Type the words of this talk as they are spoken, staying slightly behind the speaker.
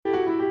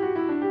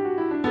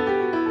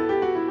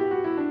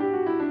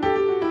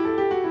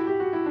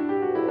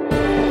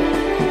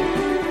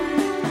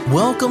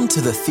Welcome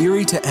to the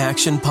Theory to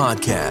Action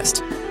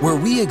podcast, where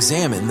we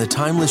examine the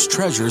timeless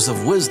treasures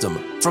of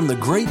wisdom from the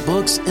great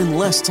books in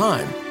less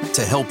time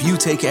to help you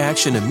take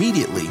action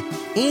immediately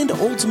and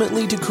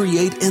ultimately to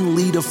create and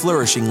lead a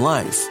flourishing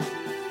life.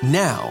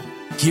 Now,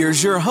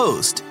 here's your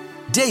host,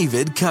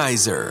 David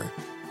Kaiser.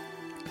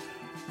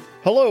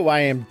 Hello, I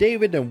am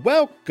David, and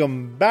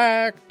welcome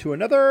back to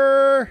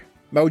another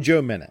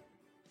Mojo Minute.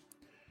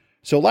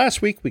 So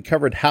last week we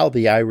covered how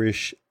the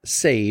Irish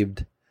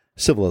saved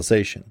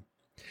civilization.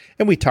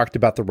 And we talked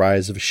about the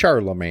rise of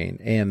Charlemagne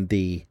and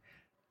the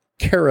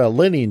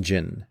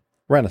Carolingian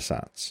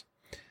Renaissance.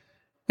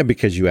 And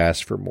because you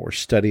asked for more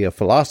study of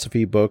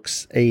philosophy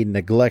books, a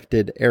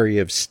neglected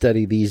area of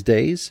study these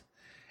days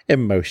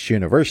in most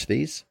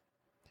universities,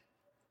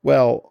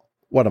 well,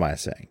 what am I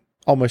saying?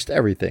 Almost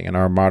everything in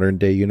our modern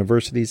day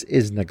universities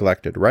is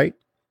neglected, right?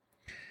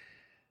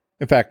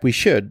 In fact, we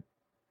should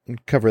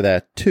cover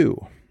that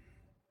too.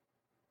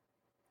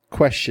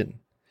 Question.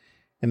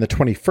 In the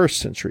 21st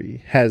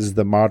century, has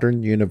the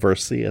modern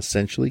university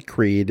essentially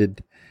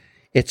created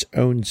its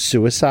own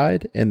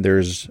suicide and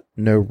there's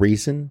no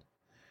reason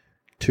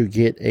to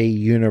get a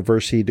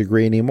university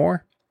degree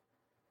anymore?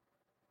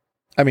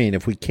 I mean,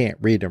 if we can't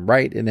read and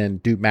write and then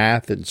do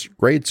math in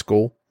grade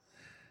school,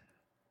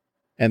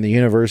 and the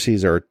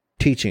universities are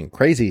teaching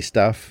crazy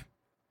stuff,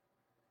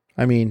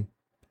 I mean,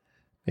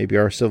 maybe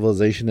our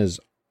civilization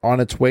is on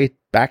its way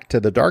back to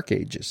the Dark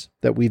Ages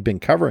that we've been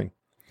covering.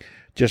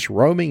 Just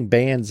roaming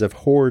bands of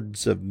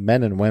hordes of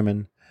men and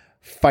women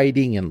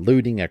fighting and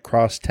looting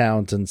across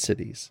towns and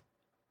cities.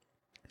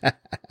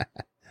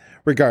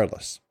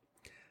 Regardless,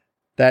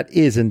 that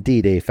is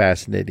indeed a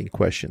fascinating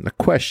question. The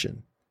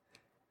question,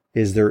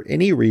 is there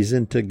any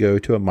reason to go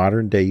to a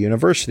modern day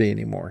university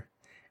anymore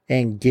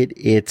and get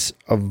its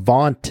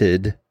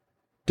vaunted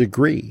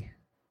degree?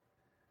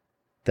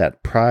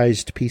 That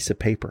prized piece of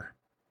paper.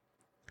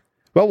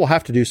 Well, we'll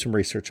have to do some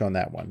research on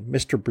that one.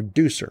 Mr.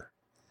 Producer,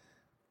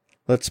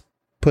 let's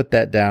put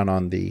that down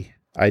on the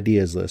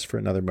ideas list for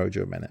another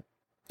Mojo Minute.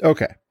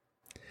 Okay.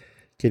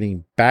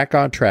 Getting back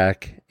on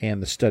track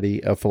and the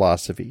study of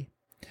philosophy.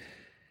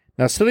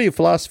 Now, study of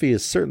philosophy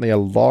is certainly a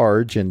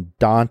large and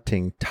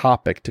daunting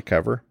topic to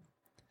cover.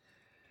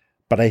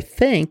 But I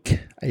think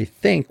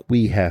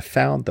we have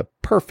found the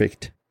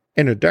perfect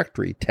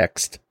introductory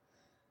text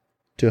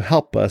to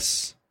help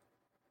us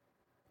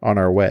on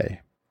our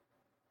way.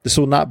 This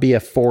will not be a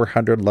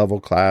 400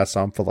 level class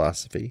on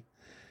philosophy.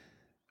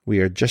 We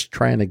are just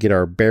trying to get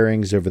our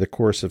bearings over the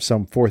course of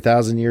some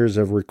 4,000 years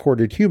of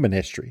recorded human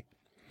history.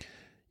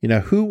 You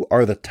know, who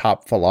are the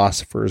top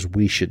philosophers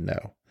we should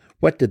know?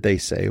 What did they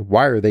say?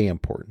 Why are they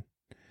important?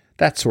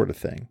 That sort of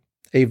thing.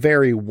 A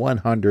very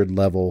 100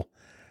 level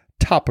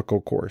topical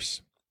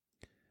course.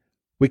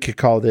 We could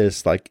call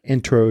this like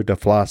Intro to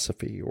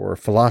Philosophy or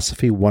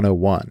Philosophy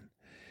 101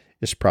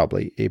 is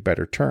probably a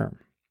better term.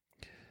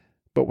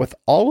 But with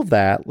all of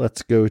that,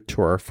 let's go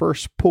to our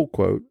first pull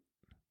quote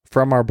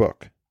from our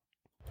book.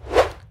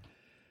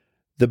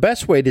 The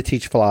best way to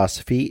teach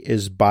philosophy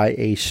is by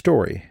a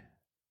story,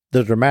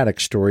 the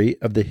dramatic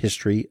story of the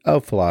history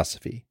of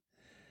philosophy,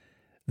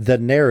 the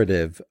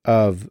narrative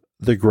of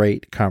the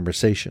great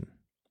conversation,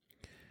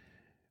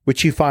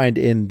 which you find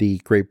in the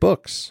great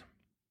books.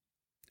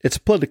 It's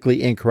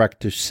politically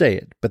incorrect to say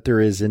it, but there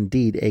is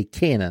indeed a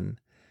canon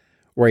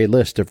or a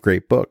list of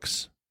great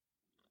books.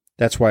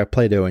 That's why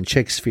Plato and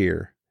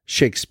Shakespeare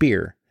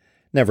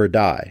never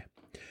die.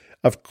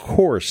 Of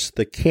course,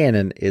 the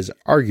canon is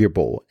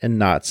arguable and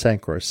not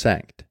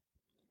sacrosanct.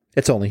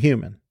 It's only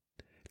human.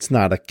 It's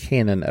not a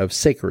canon of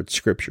sacred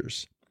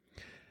scriptures.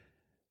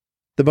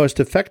 The most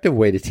effective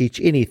way to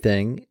teach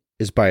anything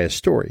is by a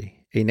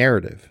story, a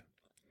narrative.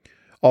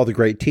 All the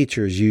great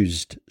teachers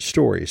used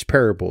stories,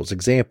 parables,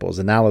 examples,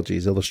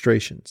 analogies,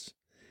 illustrations.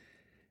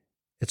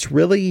 It's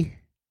really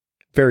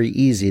very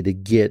easy to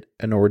get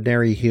an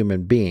ordinary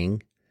human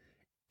being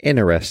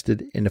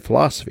interested in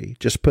philosophy.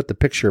 Just put the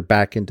picture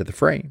back into the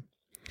frame.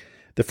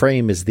 The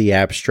frame is the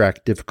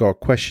abstract,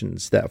 difficult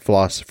questions that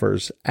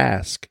philosophers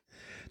ask.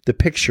 The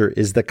picture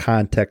is the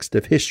context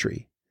of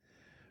history,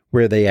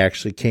 where they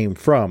actually came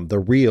from, the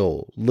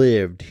real,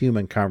 lived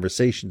human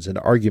conversations and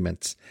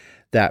arguments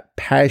that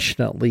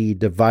passionately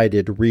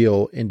divided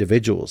real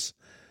individuals,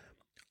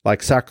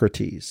 like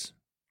Socrates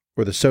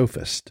or the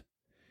sophist,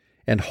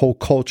 and whole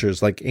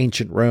cultures like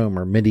ancient Rome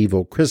or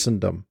medieval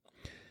Christendom,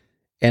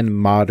 and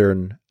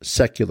modern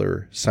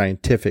secular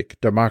scientific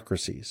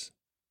democracies.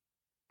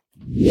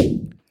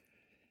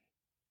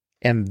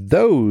 And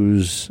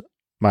those,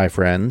 my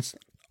friends,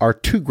 are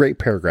two great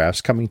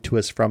paragraphs coming to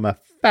us from a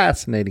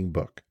fascinating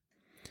book.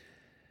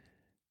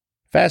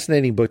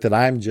 Fascinating book that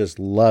I'm just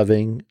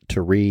loving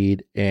to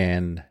read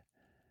and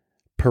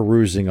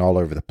perusing all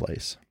over the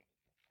place.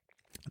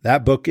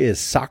 That book is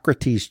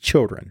Socrates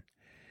Children,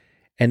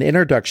 an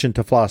introduction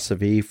to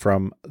philosophy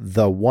from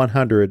the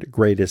 100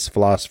 Greatest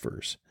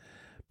Philosophers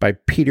by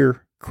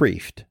Peter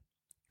Kreeft.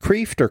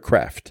 Kreeft or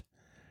Kreft?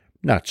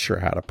 Not sure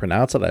how to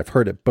pronounce it. I've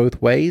heard it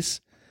both ways.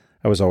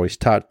 I was always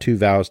taught two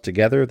vowels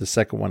together. The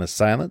second one is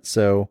silent,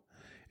 so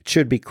it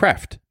should be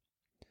Kreft.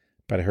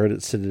 but I heard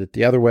it said it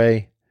the other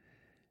way,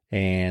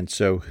 and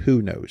so who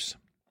knows?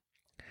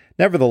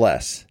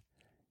 Nevertheless,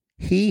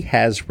 he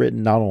has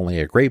written not only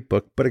a great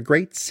book, but a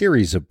great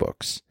series of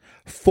books.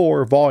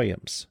 4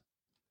 volumes.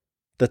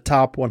 The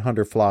Top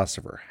 100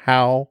 Philosopher.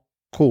 How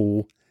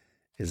cool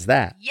is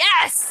that?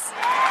 Yes!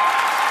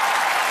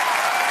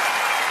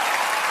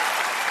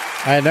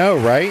 I know,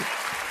 right?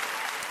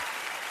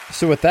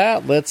 So with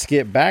that, let's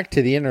get back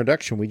to the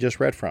introduction we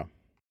just read from.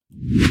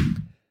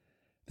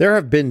 There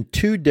have been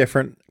 2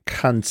 different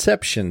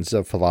conceptions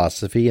of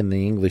philosophy in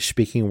the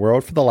English-speaking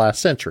world for the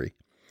last century.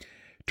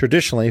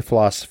 Traditionally,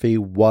 philosophy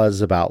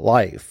was about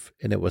life,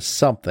 and it was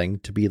something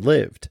to be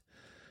lived.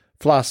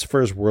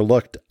 Philosophers were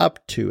looked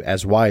up to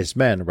as wise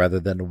men rather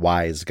than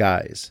wise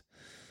guys.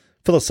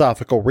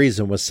 Philosophical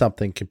reason was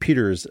something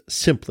computers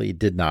simply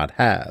did not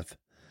have.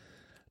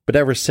 But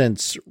ever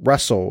since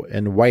Russell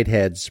and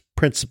Whitehead's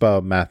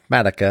Principia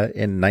Mathematica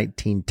in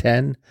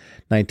 1910,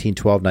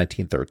 1912,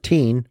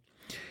 1913,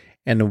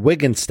 and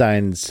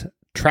Wittgenstein's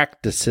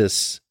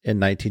Tractatus in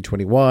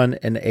 1921,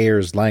 and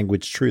Ayer's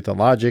Language, Truth, and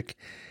Logic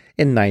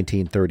in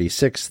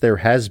 1936, there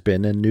has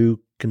been a new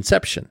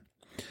conception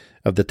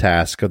of the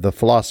task of the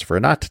philosopher,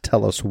 not to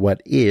tell us what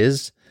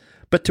is,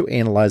 but to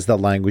analyze the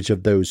language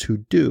of those who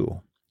do,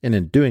 and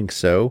in doing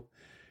so,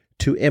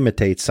 to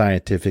imitate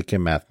scientific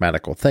and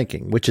mathematical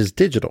thinking, which is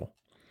digital,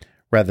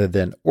 rather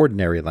than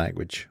ordinary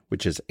language,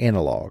 which is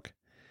analog,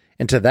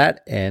 and to that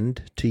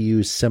end, to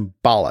use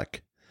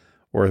symbolic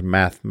or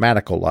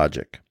mathematical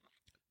logic,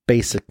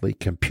 basically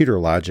computer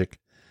logic,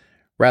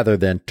 rather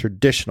than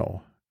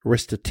traditional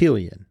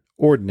Aristotelian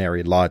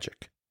ordinary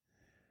logic.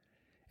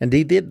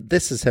 Indeed,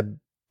 this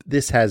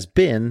has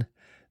been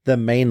the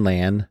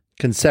mainland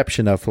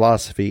conception of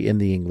philosophy in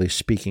the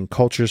English-speaking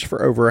cultures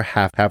for over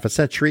half a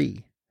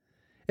century.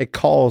 It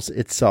calls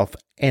itself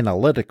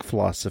analytic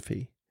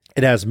philosophy.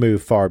 It has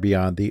moved far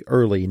beyond the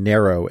early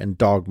narrow and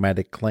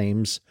dogmatic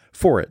claims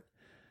for it,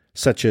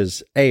 such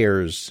as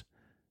Ayer's,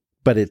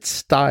 but its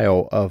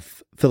style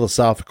of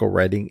philosophical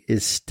writing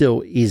is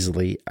still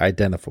easily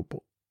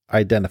identifiable.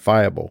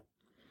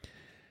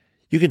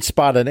 You can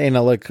spot an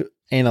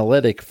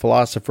analytic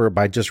philosopher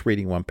by just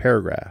reading one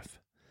paragraph.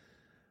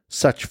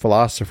 Such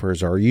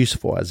philosophers are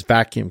useful as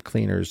vacuum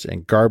cleaners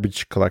and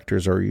garbage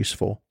collectors are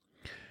useful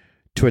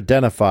to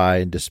identify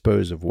and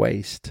dispose of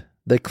waste.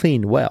 They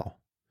clean well,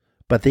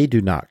 but they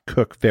do not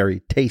cook very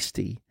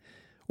tasty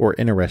or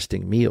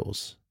interesting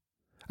meals.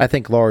 I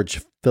think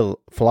large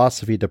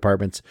philosophy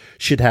departments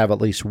should have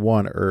at least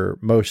one or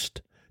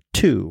most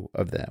 2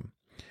 of them,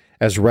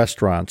 as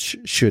restaurants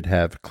should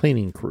have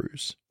cleaning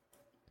crews.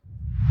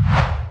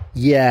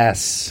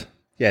 Yes,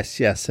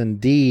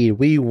 indeed.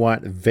 We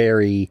want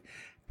very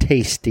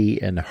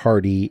tasty and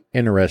hearty,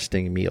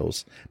 interesting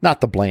meals,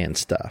 not the bland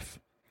stuff.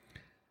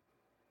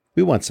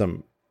 We want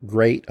some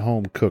great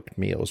home-cooked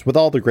meals with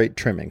all the great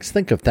trimmings.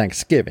 Think of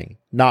Thanksgiving,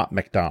 not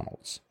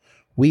McDonald's.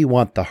 We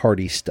want the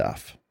hearty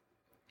stuff.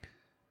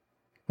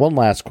 One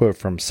last quote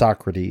from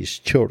Socrates'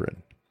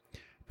 Children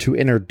to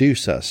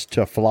introduce us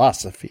to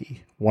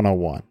Philosophy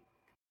 101.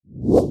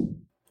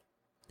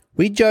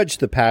 We judge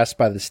the past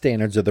by the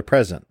standards of the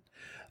present.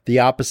 The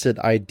opposite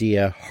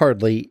idea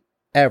hardly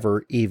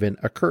ever even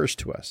occurs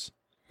to us.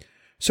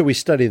 So we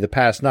study the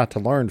past not to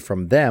learn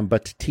from them,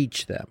 but to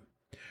teach them,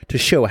 to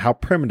show how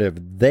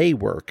primitive they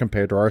were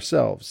compared to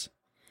ourselves.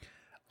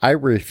 I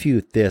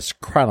refute this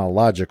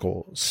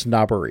chronological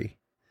snobbery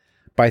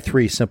by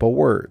 3 simple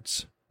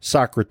words: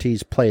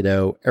 Socrates,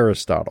 Plato,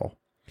 Aristotle.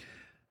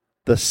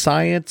 The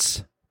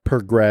sciences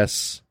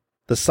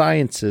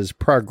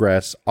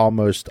progress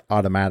almost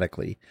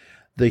automatically.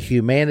 The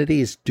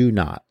humanities do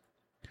not.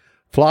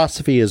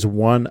 Philosophy is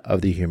one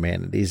of the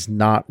humanities,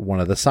 not one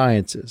of the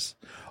sciences.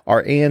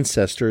 Our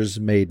ancestors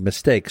made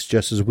mistakes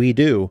just as we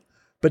do,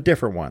 but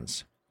different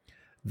ones.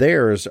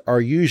 Theirs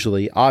are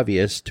usually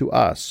obvious to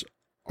us.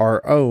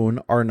 Our own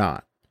are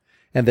not,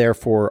 and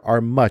therefore are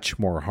much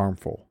more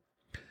harmful.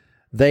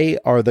 They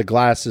are the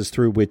glasses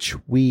through which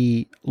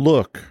we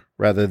look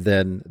rather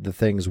than the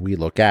things we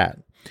look at.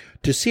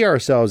 To see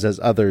ourselves as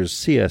others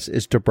see us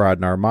is to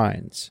broaden our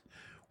minds.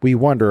 We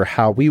wonder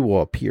how we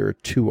will appear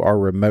to our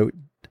remote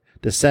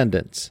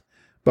descendants,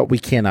 but we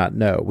cannot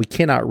know. We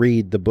cannot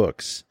read the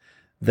books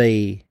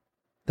that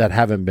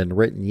haven't been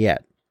written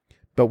yet.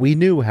 But we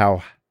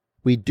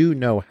do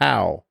know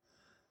how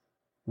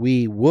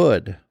we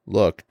would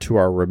look to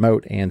our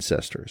remote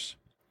ancestors,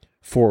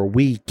 for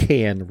we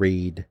can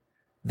read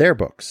their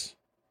books.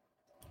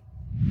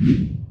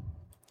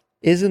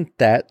 Isn't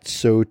that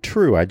so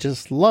true? I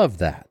just love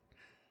that.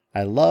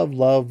 I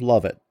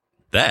love it.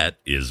 That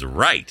is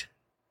right.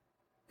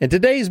 In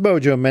today's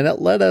Mojo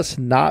Minute, let us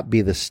not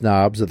be the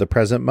snobs of the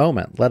present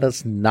moment. Let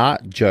us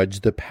not judge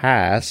the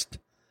past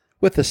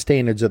with the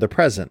standards of the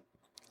present.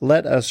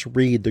 Let us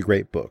read the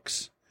great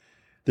books.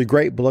 The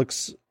great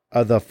books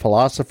of the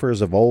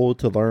philosophers of old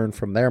to learn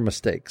from their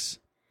mistakes.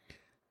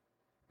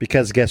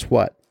 Because guess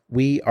what?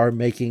 We are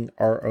making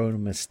our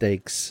own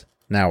mistakes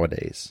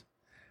nowadays.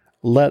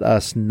 Let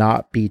us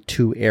not be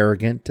too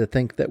arrogant to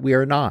think that we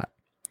are not.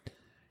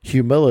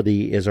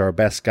 Humility is our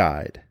best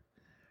guide.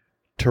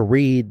 To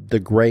read the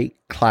great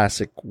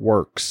classic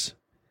works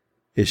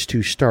is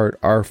to start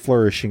our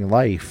flourishing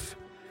life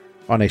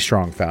on a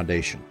strong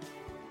foundation.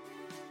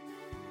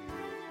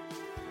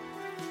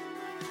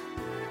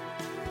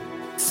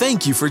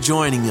 Thank you for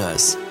joining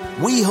us.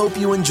 We hope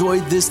you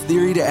enjoyed this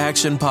Theory to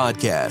Action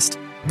podcast.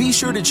 Be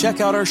sure to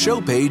check out our show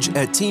page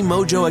at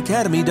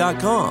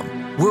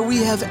teammojoacademy.com, where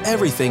we have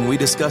everything we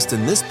discussed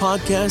in this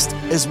podcast,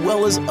 as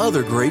well as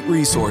other great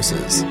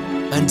resources.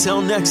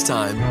 Until next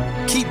time,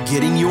 keep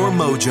getting your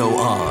mojo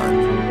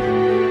on.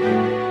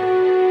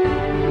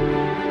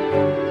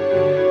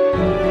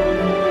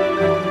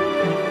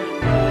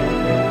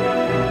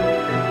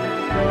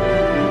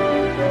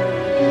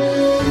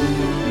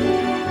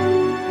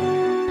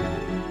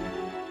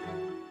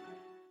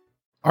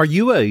 Are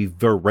you a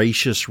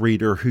voracious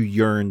reader who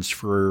yearns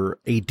for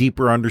a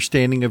deeper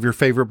understanding of your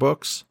favorite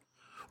books?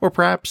 Or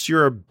perhaps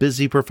you're a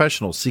busy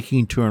professional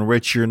seeking to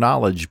enrich your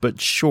knowledge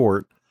but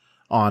short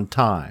on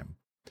time.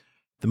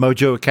 The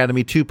Mojo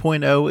Academy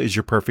 2.0 is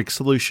your perfect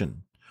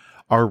solution.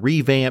 Our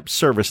revamped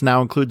service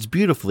now includes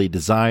beautifully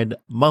designed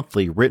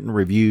monthly written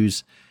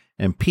reviews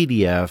and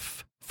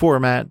PDF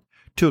format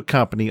to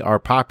accompany our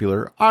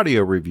popular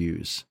audio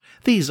reviews.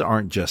 These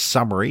aren't just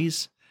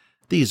summaries.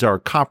 These are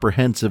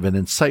comprehensive and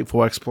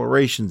insightful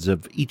explorations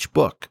of each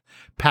book,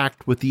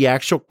 packed with the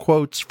actual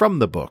quotes from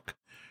the book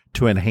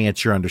to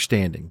enhance your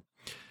understanding.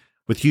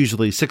 With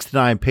usually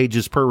 69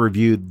 pages per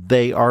review,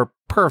 they are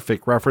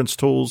perfect reference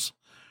tools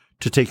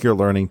to take your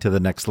learning to the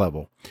next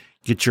level.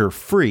 Get your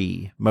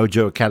free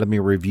Mojo Academy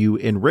review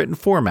in written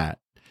format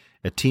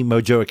at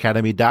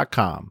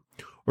teammojoacademy.com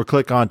or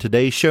click on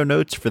today's show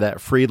notes for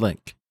that free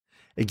link.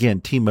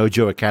 Again,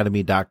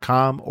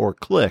 teammojoacademy.com or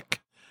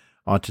click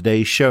on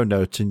today's show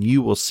notes and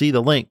you will see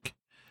the link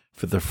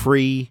for the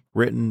free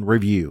written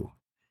review.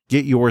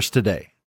 Get yours today.